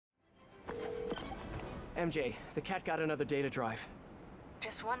MJ, the cat got another data drive.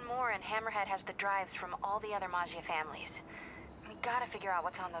 Just one more and Hammerhead has the drives from all the other Maggia families. We gotta figure out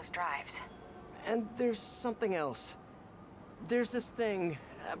what's on those drives. And there's something else. There's this thing,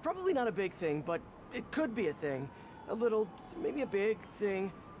 probably not a big thing, but it could be a thing. A little, maybe a big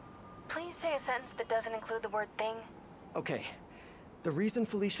thing. Please say a sentence that doesn't include the word thing. Okay. The reason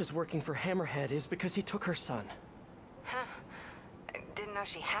Felicia's working for Hammerhead is because he took her son. Huh. I didn't know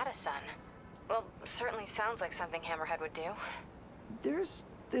she had a son. Well, certainly sounds like something Hammerhead would do. There's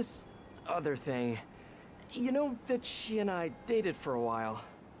this other thing. You know that she and I dated for a while.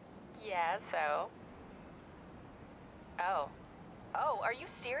 Yeah, so? Oh. Oh, are you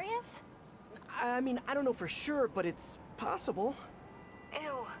serious? I mean, I don't know for sure, but it's possible.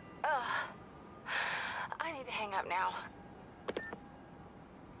 Ew. Ugh. I need to hang up now.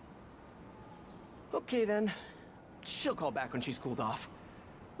 Okay then. She'll call back when she's cooled off.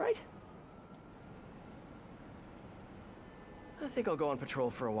 Right? I think I'll go on patrol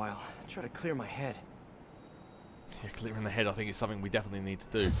for a while. Try to clear my head. Yeah, clearing the head I think is something we definitely need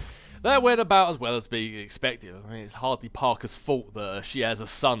to do. That went about as well as being expected. I mean, it's hardly Parker's fault that she has a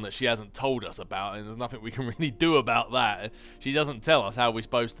son that she hasn't told us about, and there's nothing we can really do about that. She doesn't tell us how we're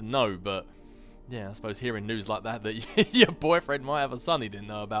supposed to know, but yeah, I suppose hearing news like that, that your boyfriend might have a son he didn't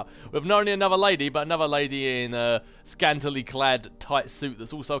know about, with not only another lady, but another lady in a scantily clad tight suit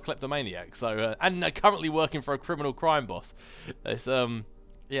that's also a kleptomaniac, so, and currently working for a criminal crime boss. It's,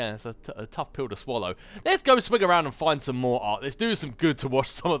 yeah, it's a tough pill to swallow. Let's go swing around and find some more art. Let's do some good to wash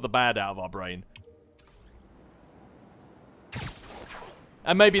some of the bad out of our brain.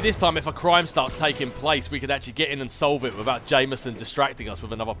 And maybe this time, if a crime starts taking place, we could actually get in and solve it without Jameson distracting us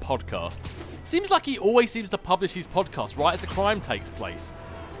with another podcast. Seems like he always seems to publish his podcast right as a crime takes place.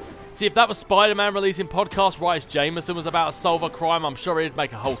 See, if that was Spider-Man releasing podcasts right as Jameson was about to solve a crime, I'm sure he'd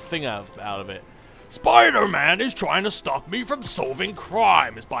make a whole thing out of it. Spider-Man is trying to stop me from solving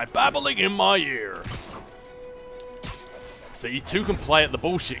crimes by babbling in my ear. So you two can play at the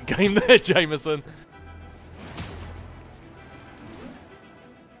bullshit game there, Jameson.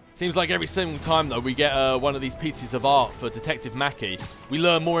 Seems like every single time, though, we get one of these pieces of art for Detective Mackey, we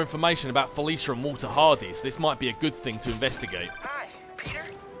learn more information about Felicia and Walter Hardy, so this might be a good thing to investigate. Hi, Peter.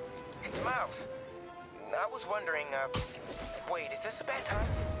 It's Miles. I was wondering, wait, is this a bad time?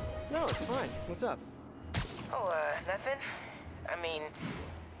 No, it's fine. What's up? Oh, nothing? I mean,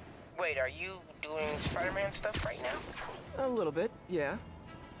 wait, are you doing Spider-Man stuff right now? A little bit, yeah.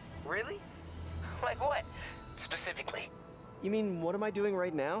 Really? Like what, specifically? You mean, what am I doing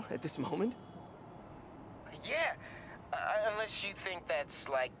right now, at this moment? Yeah, unless you think that's,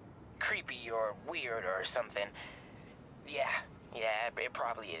 like, creepy or weird or something. Yeah, it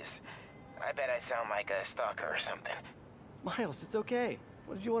probably is. I bet I sound like a stalker or something. Miles, it's okay.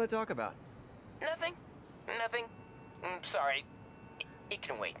 What did you want to talk about? Nothing. Sorry. It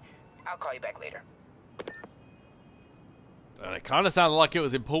can wait. I'll call you back later. And it kind of sounded like it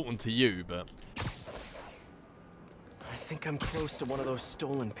was important to you, but... I think I'm close to one of those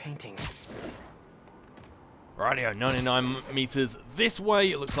stolen paintings. Rightio, 99 meters this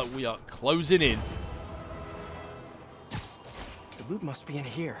way. It looks like we are closing in. The loot must be in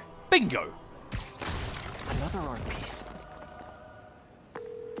here. Bingo! Another art piece.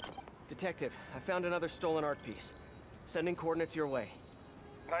 Detective, I found another stolen art piece. Sending coordinates your way.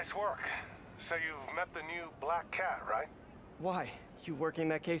 Nice work. So you've met the new black cat, right? Why? You working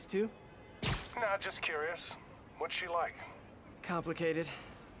that case too? Nah, just curious. What's she like? Complicated.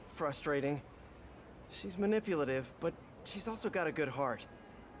 Frustrating. She's manipulative, but she's also got a good heart.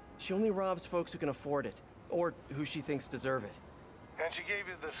 She only robs folks who can afford it, or who she thinks deserve it. And she gave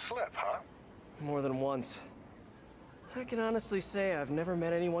you the slip, huh? More than once. I can honestly say I've never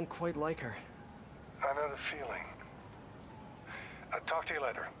met anyone quite like her. I know the feeling. I'll talk to you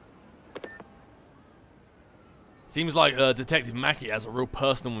later. Seems like Detective Mackey has a real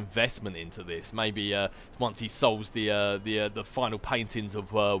personal investment into this. Maybe once he solves the final paintings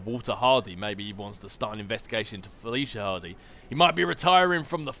of Walter Hardy, maybe he wants to start an investigation into Felicia Hardy. He might be retiring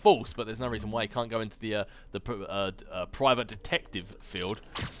from the force, but there's no reason why he can't go into the private detective field.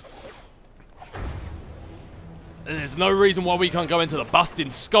 And there's no reason why we can't go into the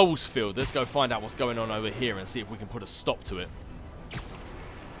busting skulls field. Let's go find out what's going on over here and see if we can put a stop to it.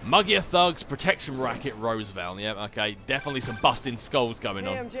 Muggier thugs, protection racket, Roosevelt. Yep, okay, definitely some busting skulls going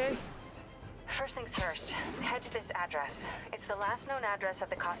on. Hey, MJ. First things first, head to this address. It's the last known address of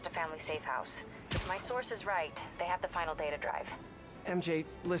the Costa family safe house. If my source is right, they have the final data drive. MJ,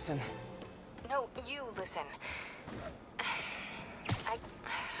 listen. No, you listen.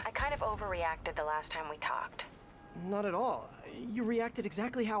 I kind of overreacted the last time we talked. Not at all. You reacted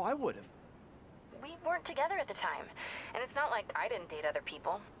exactly how I would have. we weren't together at the time. And it's not like I didn't date other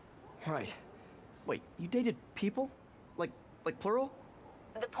people. Right. Wait, you dated people? Like plural?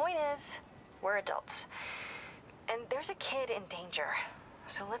 The point is, we're adults. And there's a kid in danger.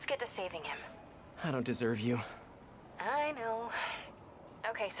 So let's get to saving him. I don't deserve you. I know.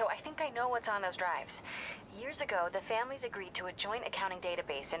 Okay, so I think I know what's on those drives. Years ago, the families agreed to a joint accounting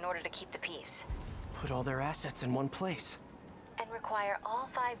database in order to keep the peace. Put all their assets in one place. And require all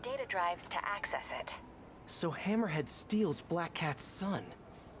 5 data drives to access it. So Hammerhead steals Black Cat's son.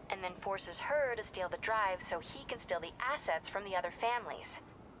 And then forces her to steal the drives so he can steal the assets from the other families.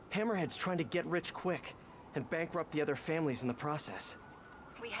 Hammerhead's trying to get rich quick and bankrupt the other families in the process.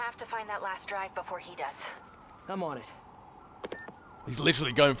 We have to find that last drive before he does. I'm on it. He's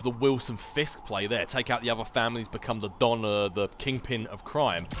literally going for the Wilson Fisk play there. Take out the other families, become the Don, the kingpin of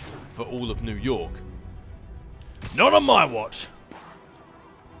crime for all of New York. Not on my watch.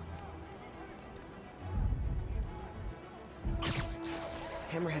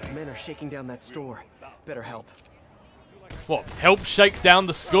 Hammerhead's men are shaking down that store. Better help. What? Help shake down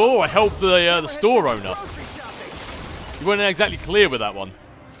the store or help the store owner? You weren't exactly clear with that one.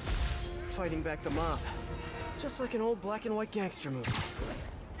 Fighting back the mob. Just like an old black and white gangster movie.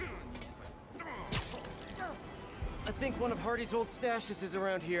 I think one of Hardy's old stashes is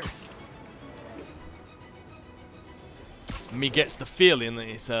around here. Me gets the feeling that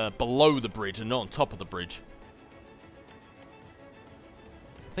it's below the bridge and not on top of the bridge.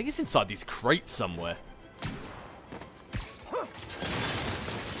 I think it's inside these crates somewhere.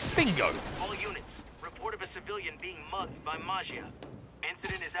 Bingo! All units, report of a civilian being mugged by Magia.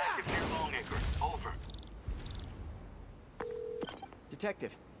 Incident is active near Longacre. Over.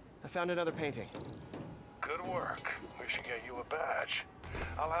 Detective, I found another painting. Good work. We should get you a badge.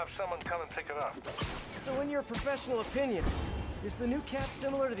 I'll have someone come and pick it up. So in your professional opinion, is the new cat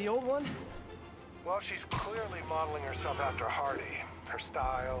similar to the old one? Well, she's clearly modeling herself after Hardy. Her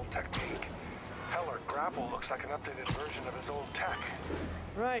style, technique. Hell, her grapple looks like an updated version of his old tech.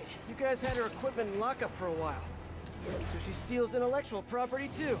 Right, you guys had her equipment in lockup for a while. So she steals intellectual property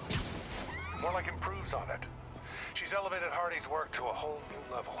too. More like improves on it. She's elevated Hardy's work to a whole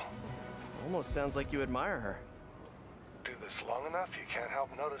new level. Almost sounds like you admire her. Do this long enough, you can't help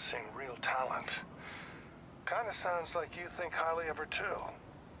noticing real talent. Kinda sounds like you think highly of her too.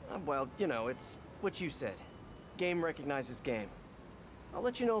 Well, you know, it's what you said. Game recognizes game. I'll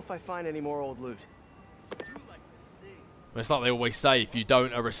let you know if I find any more old loot. It's like they always say, if you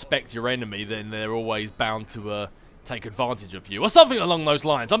don't respect your enemy, then they're always bound to take advantage of you. Or something along those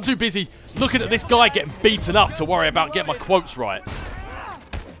lines. I'm too busy looking at this guy getting beaten up to worry about getting my quotes right.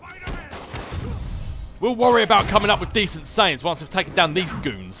 We'll worry about coming up with decent sayings once we've taken down these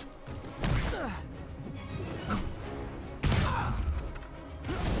goons.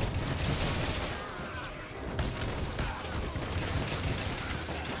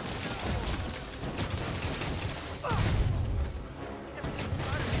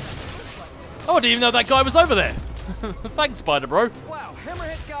 Oh, I didn't even know that guy was over there. Thanks, Spider-Bro. Wow,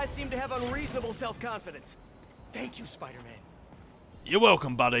 Hammerhead's guys seem to have unreasonable self-confidence. Thank you, Spider-Man. You're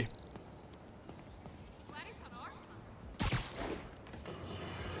welcome, buddy.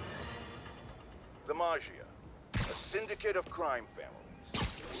 The Magia, a syndicate of crime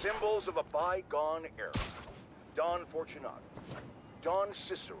families, symbols of a bygone era. Don Fortunato, Don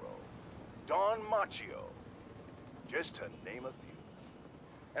Cicero, Don Macchio, just to name a few.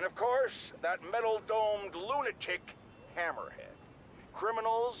 And of course, that metal-domed lunatic, Hammerhead.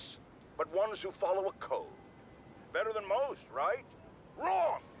 Criminals, but ones who follow a code. Better than most, right?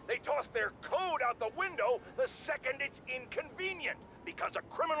 Wrong! They toss their code out the window the second it's inconvenient, because a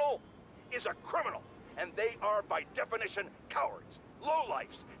criminal is a criminal, and they are, by definition, cowards,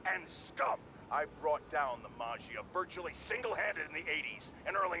 lowlifes, and scum. I brought down the Magia virtually single-handed in the 80s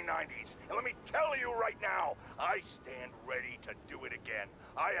and early 90s, and let me tell you right now, I stand ready to do it again.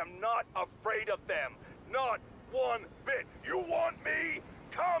 I am not afraid of them, not one bit. You want me?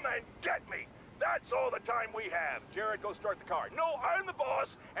 Come and get me. That's all the time we have. Jared, go start the car. No, I'm the boss,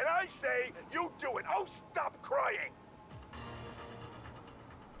 and I say you do it. Oh, stop crying.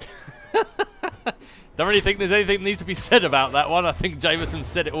 Don't really think there's anything that needs to be said about that one. I think Jameson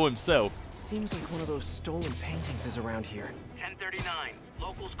said it all himself. Seems like one of those stolen paintings is around here. 1039.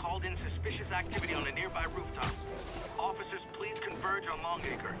 Locals called in suspicious activity on a nearby rooftop. Officers, please converge on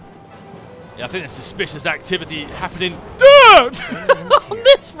Longacre. Yeah, I think there's suspicious activity happening. Dirt! On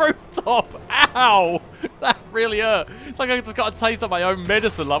this rooftop! Ow! That really hurt. It's like I just got a taste of my own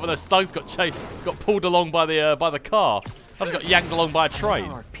medicine, like when those thugs got pulled along by the car. I just got yanked along by a train.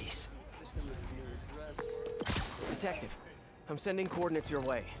 Art piece. Detective, I'm sending coordinates your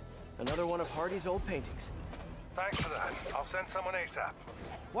way. Another one of Hardy's old paintings. Thanks for that. I'll send someone ASAP.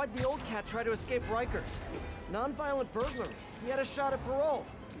 Why'd the old cat try to escape Rikers? Non-violent burglary. He had a shot at parole.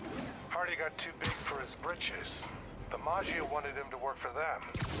 Hardy got too big for his britches. The Maggio wanted him to work for them.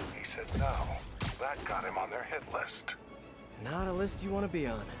 He said no. That got him on their hit list. Not a list you want to be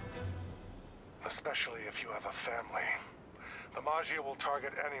on. Especially if you have a family. The Maggio will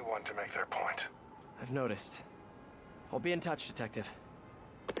target anyone to make their point. I've noticed. I'll be in touch, Detective.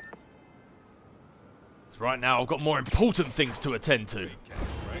 So right now I've got more important things to attend to.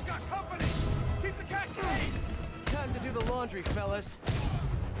 We got company! Keep the cat clean! Time to do the laundry, fellas.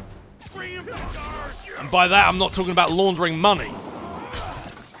 And by that I'm not talking about laundering money.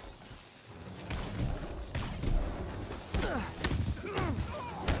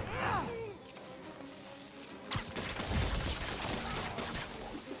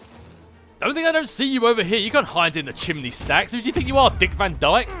 Don't think I don't see you over here. You can't hide in the chimney stacks. Who do you think you are, Dick Van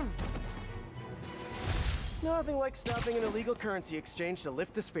Dyke? Nothing like stopping an illegal currency exchange to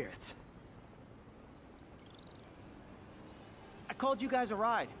lift the spirits. I called you guys a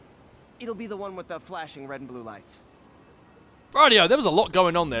ride. It'll be the one with the flashing red and blue lights. Rightio, there was a lot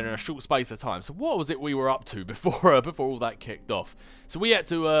going on there in a short space of time. So what was it we were up to before all that kicked off? So we had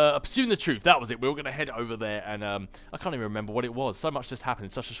to pursue the truth. That was it. We were going to head over there, and I can't even remember what it was. So much just happened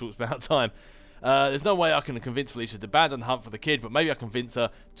in such a short amount of time. There's no way I can convince Felicia to abandon the hunt for the kid, but maybe I can convince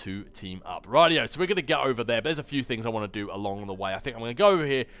her to team up. Rightio, so we're going to get over there, but there's a few things I want to do along the way. I think I'm going to go over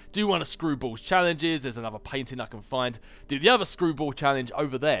here, do one of Screwball's challenges. There's another painting I can find. Do the other Screwball challenge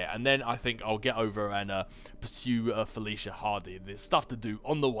over there, and then I think I'll get over and pursue Felicia Hardy. There's stuff to do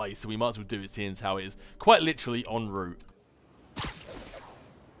on the way, so we might as well do it, seeing as how it is quite literally en route.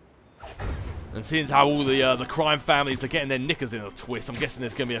 And seeing as how all the crime families are getting their knickers in a twist, I'm guessing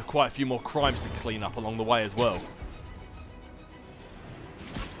there's going to be quite a few more crimes to clean up along the way as well.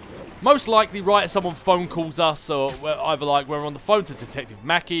 Most likely, right, if someone phone calls us, or either like we're on the phone to Detective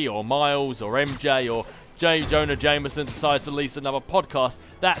Mackey, or Miles, or MJ, or J. Jonah Jameson decides to release another podcast,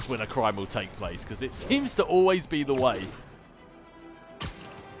 that's when a crime will take place, because it seems to always be the way.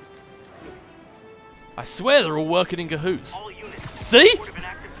 I swear they're all working in cahoots. All units. See? Report of an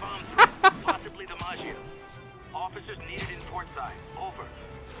active bomb, possibly the Maggio. Officers needed in Portside. Over.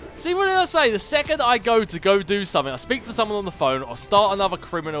 See, what did I say? The second I go do something, I speak to someone on the phone, or start another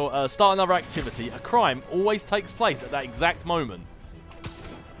start another activity, a crime always takes place at that exact moment.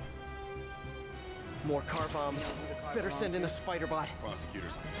 More car bombs. Better send in a spider bot.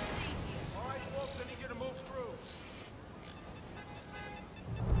 Prosecutors. All right, folks, I need you to move through.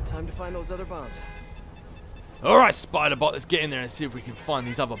 Time to find those other bombs. Alright, Spiderbot, let's get in there and see if we can find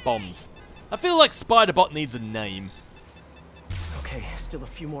these other bombs. I feel like Spiderbot needs a name. Okay, still a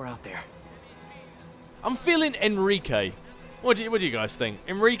few more out there. I'm feeling Enrique. What do you guys think?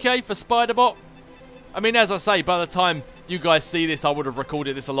 Enrique for Spiderbot? I mean, as I say, by the time you guys see this, I would have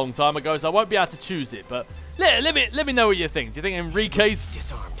recorded this a long time ago, so I won't be able to choose it, but let me know what you think. Do you think Enrique's...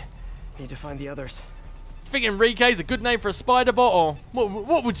 Disarmed. Need to find the others. Do you think Enrique's a good name for a Spiderbot, or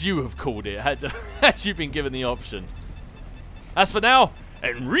what would you have called it had you been given the option? As for now,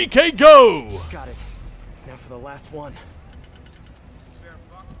 Enrique, go! Got it. Now for the last one.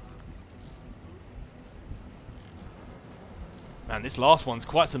 Man, this last one's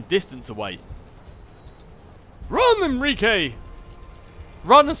quite some distance away. Run, Enrique!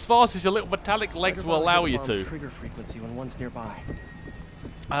 Run as fast as your little metallic legs will allow you to. Trigger frequency when one's nearby.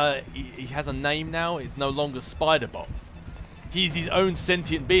 He has a name now. It's no longer Spiderbot. He's his own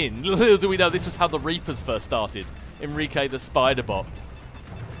sentient being. Little do we know, this was how the Reapers first started. Enrique the Spiderbot.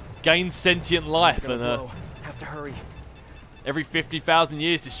 Gained sentient life and have to hurry. Every 50,000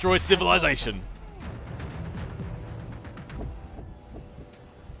 years destroyed civilization.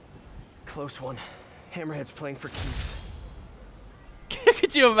 Close one. Hammerhead's playing for keeps.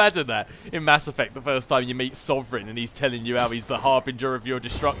 Could you imagine that in Mass Effect, the first time you meet Sovereign and he's telling you how he's the harbinger of your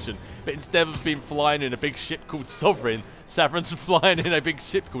destruction, but instead of being flying in a big ship called Sovereign, Saverin's flying in a big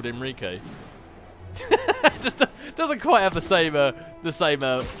ship called Enrique. Just doesn't quite have the same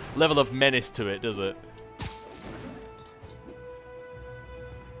level of menace to it, does it?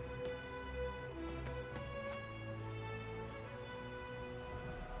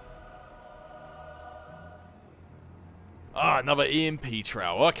 Ah, another EMP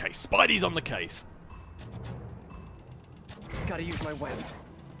trail. Okay, Spidey's on the case. Gotta use my webs.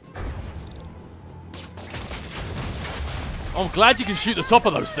 I'm glad you can shoot the top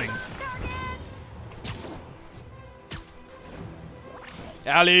of those things.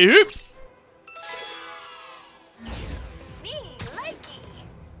 Alley-oop! Me, likey.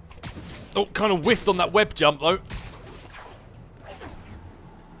 Oh, kind of whiffed on that web jump, though.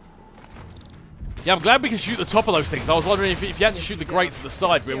 Yeah, I'm glad we can shoot the top of those things. I was wondering if you had to shoot the grates at the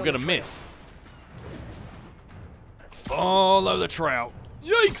side, we were going to miss. Follow the trail.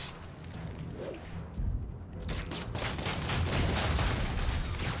 Yikes!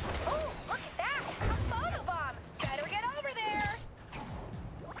 Oh, look at that! A photobomb! Better get over there!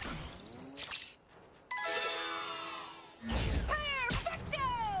 Perfecto!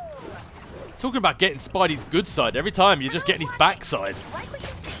 Talking about getting Spidey's good side, every time you're just getting his backside. Like what you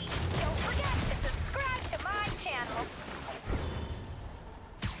see, don't forget to subscribe to my channel.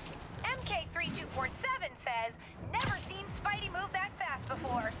 MK3247 says, never seen Spidey move that fast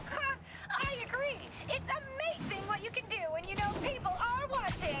before. Ha! I agree. It's amazing what you can do when you know people are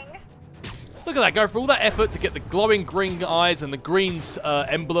watching. Look at that, go for all that effort to get the glowing green eyes and the green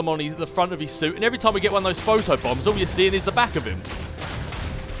emblem on the front of his suit, and every time we get one of those photo bombs, all you're seeing is the back of him.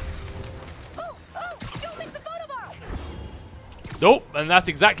 Don't miss the photobomb! Nope, and that's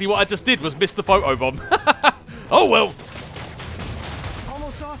exactly what I just did, was miss the photo bomb. Oh well.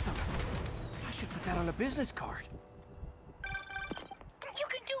 Almost awesome. I should put that on a business card. You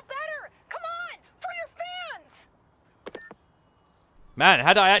can do better! Come on! For your fans! Man,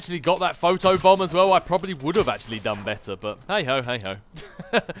 had I actually got that photo bomb as well, I probably would have actually done better, but hey ho, hey ho.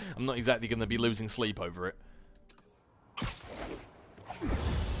 I'm not exactly going to be losing sleep over it.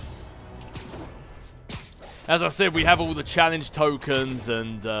 As I said, we have all the challenge tokens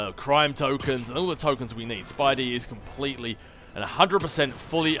and crime tokens and all the tokens we need. Spidey is completely and 100%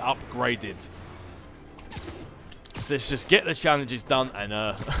 fully upgraded. So let's just get the challenges done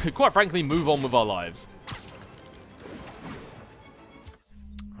and, quite frankly, move on with our lives.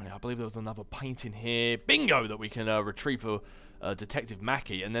 I believe there was another painting here. Bingo! That we can retrieve for Detective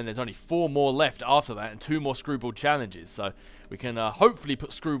Mackey. And then there's only 4 more left after that and 2 more Screwball challenges. So we can hopefully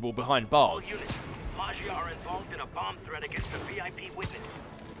put Screwball behind bars. Maggia are involved in a bomb threat against a VIP witness.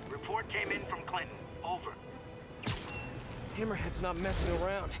 Report came in from Clinton. Over. Hammerhead's not messing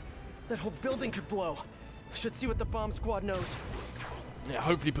around. That whole building could blow. Should see what the bomb squad knows. Yeah,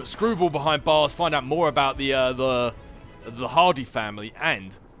 hopefully put Screwball behind bars, find out more about the Hardy family,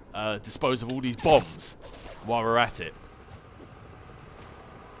 and dispose of all these bombs while we're at it.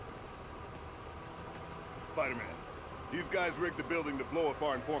 Spider-Man, these guys rigged the building to blow if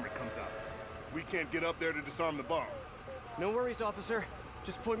our informant comes out. We can't get up there to disarm the bomb. No worries, officer.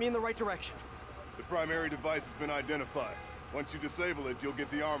 Just point me in the right direction. The primary device has been identified. Once you disable it, you'll get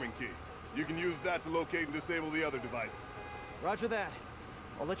the arming key. You can use that to locate and disable the other devices. Roger that.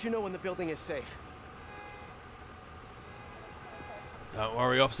 I'll let you know when the building is safe. Don't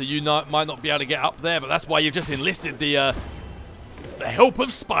worry, officer. You might not be able to get up there, but that's why you've just enlisted the help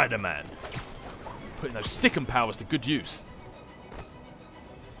of Spider-Man. Putting those stick-em powers to good use.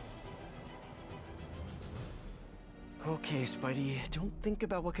 Okay, Spidey. Don't think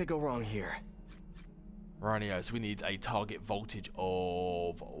about what could go wrong here. Rightio, so we need a target voltage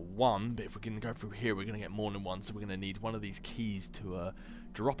of 1, but if we're going to go through here, we're going to get more than 1, so we're going to need one of these keys to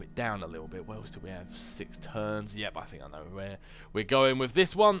drop it down a little bit. What else do we have? 6 turns. Yep, I think I know where we're going with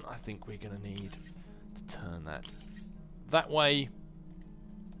this one. I think we're going to need to turn that way.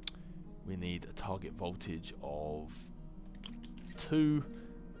 We need a target voltage of 2,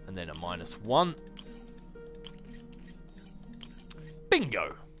 and then a -1.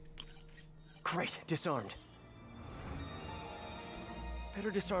 Bingo! Great, disarmed.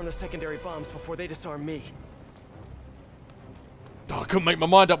 Better disarm the secondary bombs before they disarm me. Oh, I couldn't make my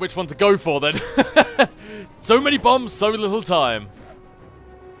mind up which one to go for then. So many bombs, so little time.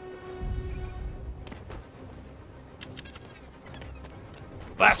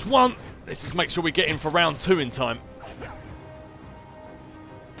 That's one. Let's just make sure we get in for round 2 in time.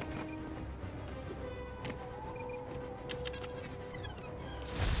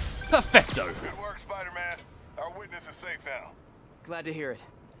 Perfecto. Good work, Spider-Man. Our witness is safe now. Glad to hear it.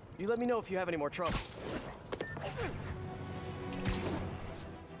 You let me know if you have any more trouble.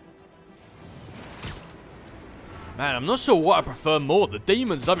 Man, I'm not sure what I prefer more. The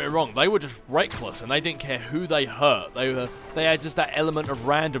demons, don't get me wrong, they were just reckless and they didn't care who they hurt. They had just that element of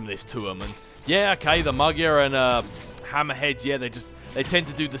randomness to them. And yeah, okay, the Maggia and Hammerheads, yeah, they tend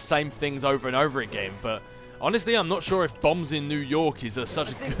to do the same things over and over again. But honestly, I'm not sure if bombs in New York is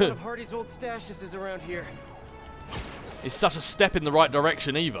such a good. One of Hardy's old stashes is around here. It's such a step in the right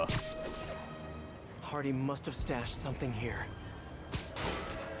direction either. Hardy must have stashed something here.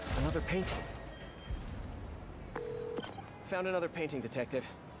 Another painting. Found another painting, Detective.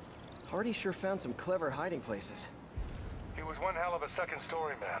 Hardy sure found some clever hiding places. He was one hell of a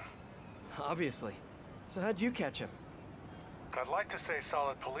second-story man. Obviously. So how'd you catch him? I'd like to say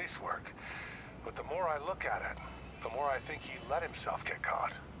solid police work, but the more I look at it, the more I think he let himself get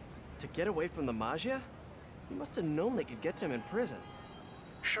caught. To get away from the Maggia? He must have known they could get to him in prison.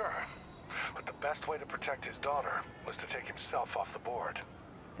 Sure, but the best way to protect his daughter was to take himself off the board.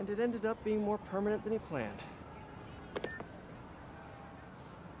 And it ended up being more permanent than he planned.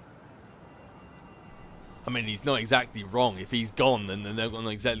 I mean, he's not exactly wrong. If he's gone, then they're not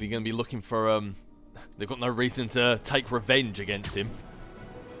exactly going to be looking for, they've got no reason to take revenge against him.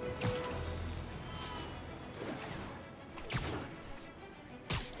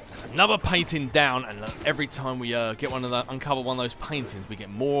 There's another painting down, and every time we get uncover one of those paintings, we get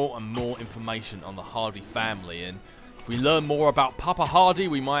more and more information on the Hardy family. And if we learn more about Papa Hardy,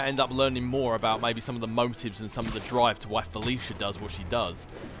 we might end up learning more about maybe some of the motives and some of the drive to why Felicia does what she does.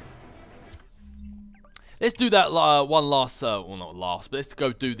 Let's do that one last, well not last, but let's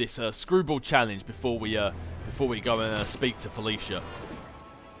go do this screwball challenge before we go and speak to Felicia.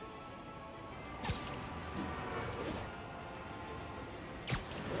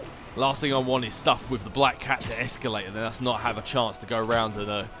 Last thing I want is stuff with the Black Cat to escalate and then us not have a chance to go around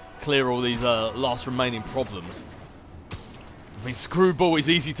and clear all these last remaining problems. I mean, Screwball is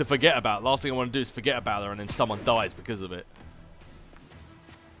easy to forget about. Last thing I want to do is forget about her and then someone dies because of it.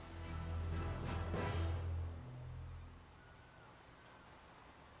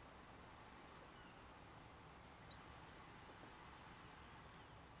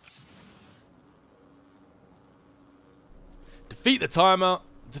 Defeat the timer.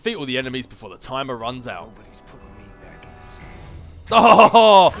 Defeat all the enemies before the timer runs out.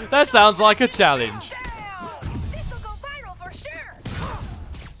 Oh, that sounds like a challenge. This'll go viral for sure.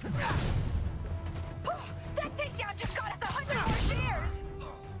 That takedown just got us 100 more shares.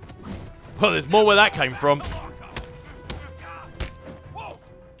 Well, there's more where that came from. Whoa!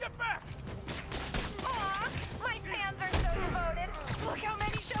 Get back! Aw, my fans are so devoted. Look how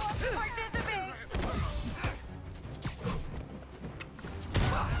many show up to participate.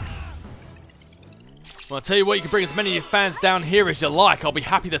 Well, I'll tell you what, you can bring as many of your fans down here as you like. I'll be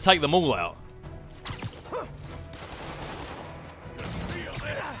happy to take them all out.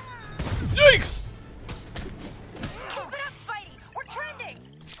 Yikes! Keep it up, Spidey. We're trending.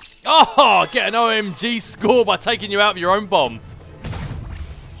 Oh, get an OMG score by taking you out of your own bomb.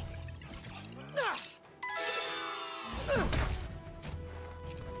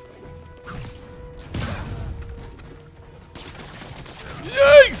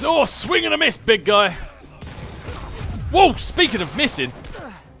 Yikes! Oh, swing and a miss, big guy. Whoa, speaking of missing.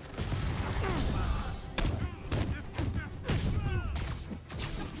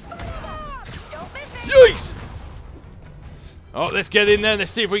 Yikes! Oh, let's get in there and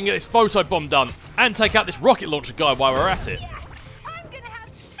let's see if we can get this photo bomb done. And take out this rocket launcher guy while we're at it. Yes, I'm gonna have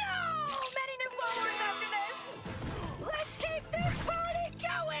so many new followers after this. Let's keep this party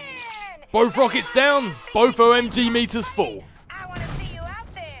going. Both rockets down, both OMG meters full. I want to see you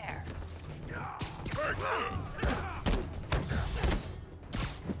out there.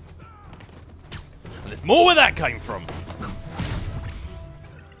 And there's more where that came from.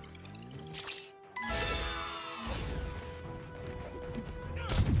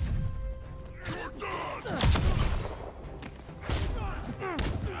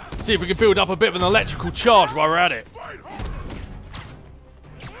 See if we can build up a bit of an electrical charge while we're at it.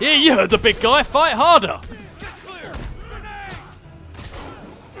 Yeah, you heard the big guy. Fight harder.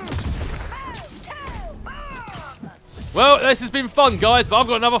 Well, this has been fun, guys, but I've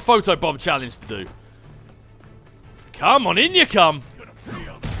got another photo bomb challenge to do. Come on in, you come.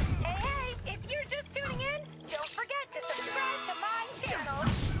 Hey, if you're just tuning in, don't forget to subscribe to my channel.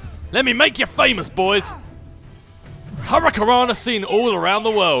 Let me make you famous, boys. Hurricanrana seen all around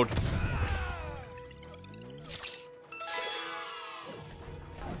the world.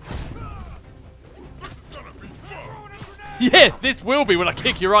 Yeah, this will be when I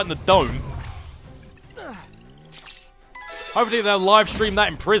kick you right in the dome. Hopefully they'll live stream that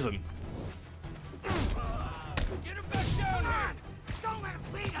in prison. Get him back down here! Don't let him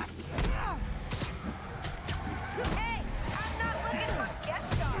beat us! Hey, I'm not looking for guest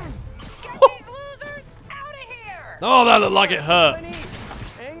stars. Get these losers out of here. Oh, that looked like it hurt. I need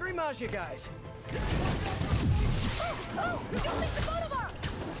angry Maggia guys. Oh, don't leave the photo box.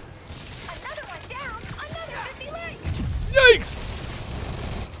 Another one down, another 50 legs. Yikes!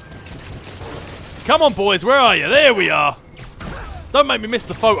 Come on, boys, where are you? There we are. Don't make me miss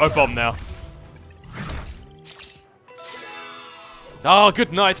the photo bomb now. Ah,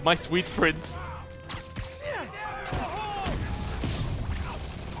 good night, my sweet prince.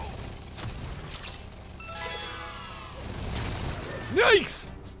 Yikes!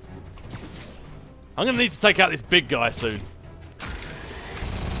 I'm gonna need to take out this big guy soon.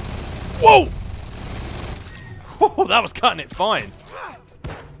 Whoa! Whoa, that was cutting it fine.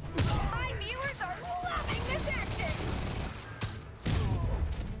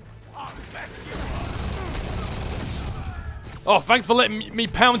 Oh, thanks for letting me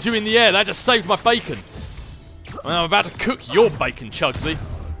pound you in the air. That just saved my bacon. And I'm about to cook your bacon, Chugsy.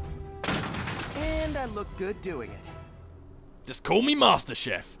 And I look good doing it. Just call me Master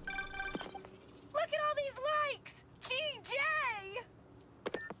Chef. Look at all these likes!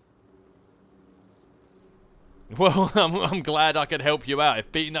 GJ! Well, I'm glad I could help you out.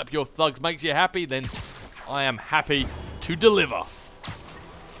 If beating up your thugs makes you happy, then I am happy to deliver.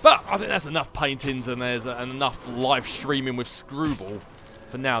 But I think that's enough paintings and there's enough live streaming with Screwball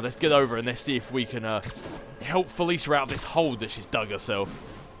for now. Let's get over and let's see if we can help Felicia out of this hole that she's dug herself.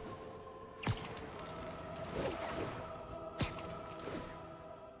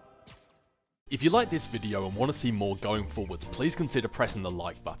 If you like this video and want to see more going forwards, please consider pressing the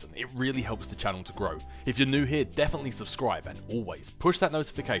like button. It really helps the channel to grow. If you're new here, definitely subscribe and always push that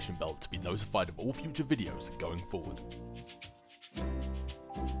notification bell to be notified of all future videos going forward.